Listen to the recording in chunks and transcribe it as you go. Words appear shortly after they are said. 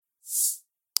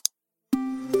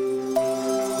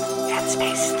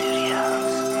Headspace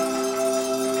Studios.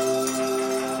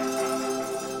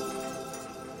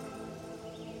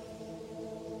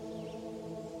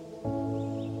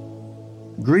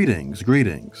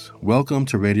 Greetings. Welcome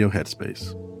to Radio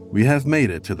Headspace. We have made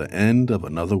it to the end of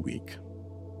another week.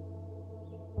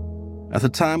 At the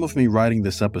time of me writing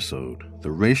this episode,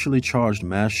 the racially charged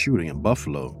mass shooting in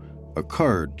Buffalo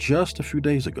occurred just a few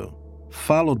days ago,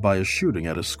 followed by a shooting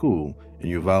at a school in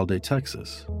Uvalde,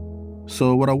 Texas.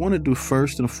 So what I want to do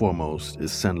first and foremost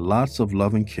is send lots of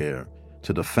love and care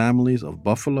to the families of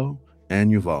Buffalo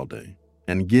and Uvalde,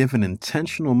 and give an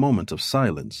intentional moment of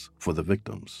silence for the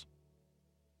victims.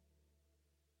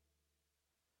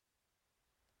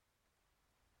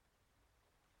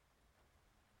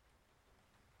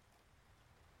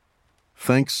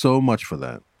 Thanks so much for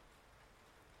that.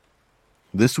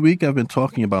 This week I've been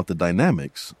talking about the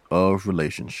dynamics of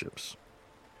relationships.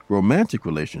 Romantic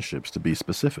relationships, to be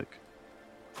specific.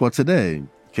 For today,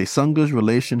 Kesunga's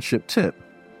relationship tip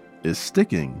is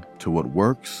sticking to what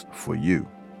works for you.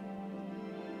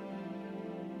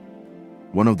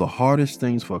 One of the hardest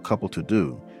things for a couple to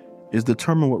do is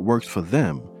determine what works for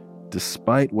them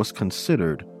despite what's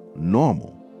considered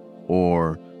normal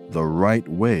or the right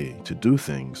way to do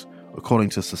things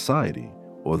according to society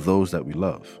or those that we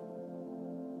love.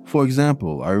 For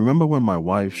example, I remember when my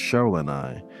wife Cheryl and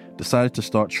I decided to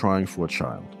start trying for a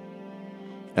child.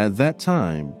 At that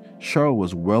time, Cheryl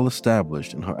was well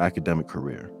established in her academic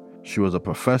career. She was a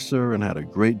professor and had a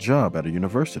great job at a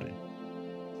university.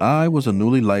 I was a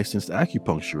newly licensed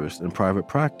acupuncturist in private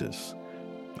practice.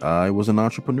 I was an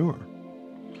entrepreneur.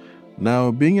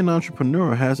 Now, being an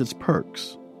entrepreneur has its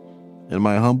perks. In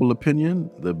my humble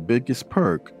opinion, the biggest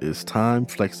perk is time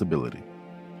flexibility.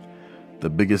 The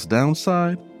biggest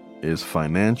downside is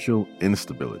financial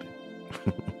instability,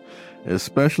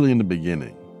 especially in the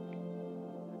beginning.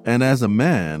 And as a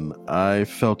man, I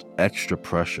felt extra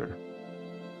pressure.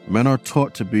 Men are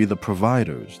taught to be the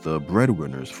providers, the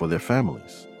breadwinners for their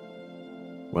families.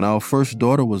 When our first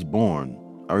daughter was born,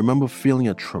 I remember feeling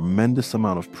a tremendous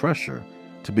amount of pressure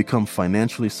to become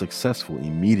financially successful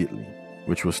immediately,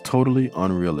 which was totally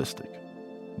unrealistic.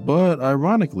 But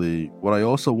ironically, what I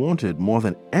also wanted more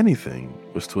than anything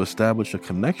was to establish a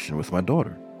connection with my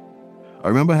daughter. I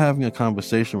remember having a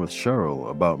conversation with Cheryl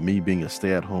about me being a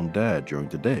stay-at-home dad during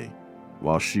the day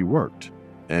while she worked,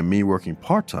 and me working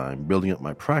part-time building up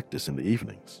my practice in the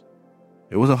evenings.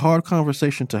 It was a hard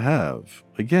conversation to have,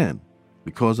 again,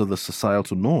 because of the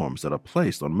societal norms that are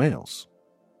placed on males.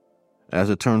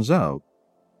 As it turns out,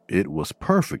 it was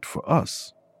perfect for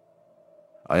us.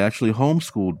 I actually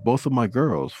homeschooled both of my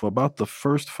girls for about the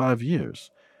first 5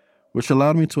 years, which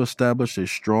allowed me to establish a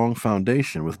strong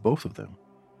foundation with both of them.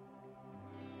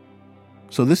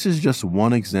 So this is just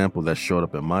one example that showed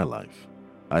up in my life.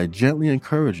 I gently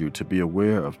encourage you to be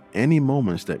aware of any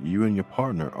moments that you and your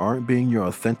partner aren't being your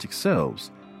authentic selves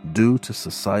due to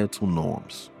societal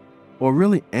norms, or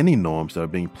really any norms that are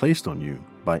being placed on you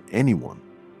by anyone.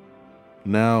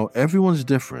 Now, everyone's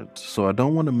different, so I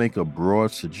don't want to make a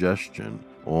broad suggestion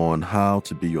on how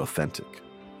to be authentic.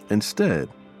 Instead,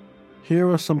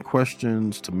 here are some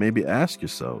questions to maybe ask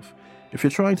yourself if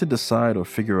you're trying to decide or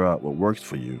figure out what works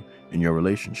for you in your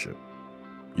relationship.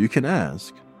 You can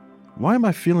ask, why am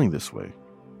I feeling this way?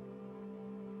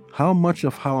 How much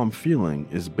of how I'm feeling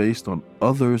is based on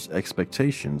others'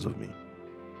 expectations of me?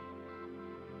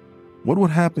 What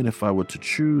would happen if I were to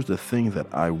choose the thing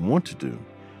that I want to do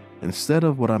instead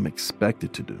of what I'm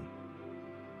expected to do?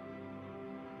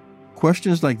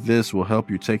 Questions like this will help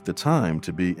you take the time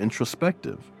to be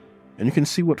introspective, and you can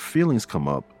see what feelings come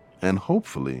up, and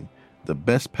hopefully, the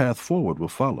best path forward will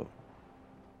follow.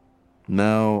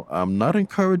 Now, I'm not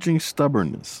encouraging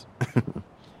stubbornness.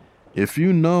 If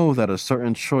you know that a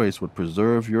certain choice would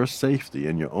preserve your safety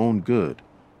and your own good,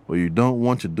 or you don't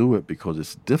want to do it because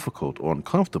it's difficult or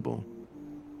uncomfortable,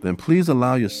 then please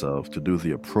allow yourself to do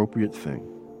the appropriate thing.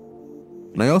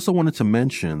 And I also wanted to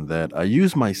mention that I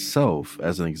use myself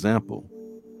as an example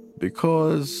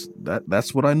because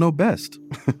that's what I know best.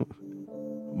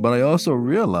 But I also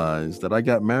realized that I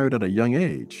got married at a young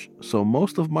age, so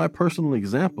most of my personal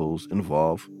examples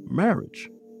involve marriage.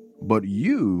 But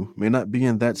you may not be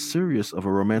in that serious of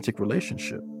a romantic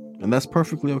relationship, and that's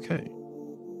perfectly okay.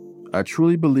 I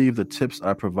truly believe the tips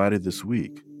I provided this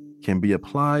week can be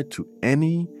applied to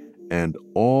any and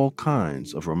all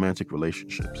kinds of romantic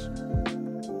relationships.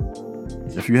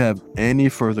 If you have any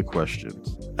further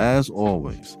questions, as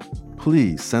always,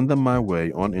 please send them my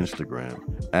way on Instagram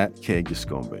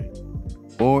 @KGiscombe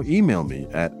or email me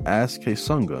at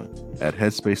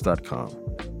askkesunga@headspace.com.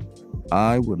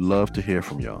 I would love to hear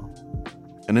from y'all.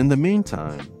 And in the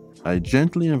meantime, I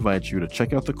gently invite you to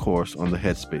check out the course on the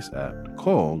Headspace app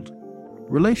called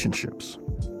Relationships.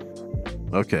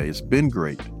 Okay, it's been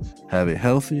great. Have a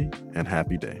healthy and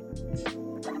happy day.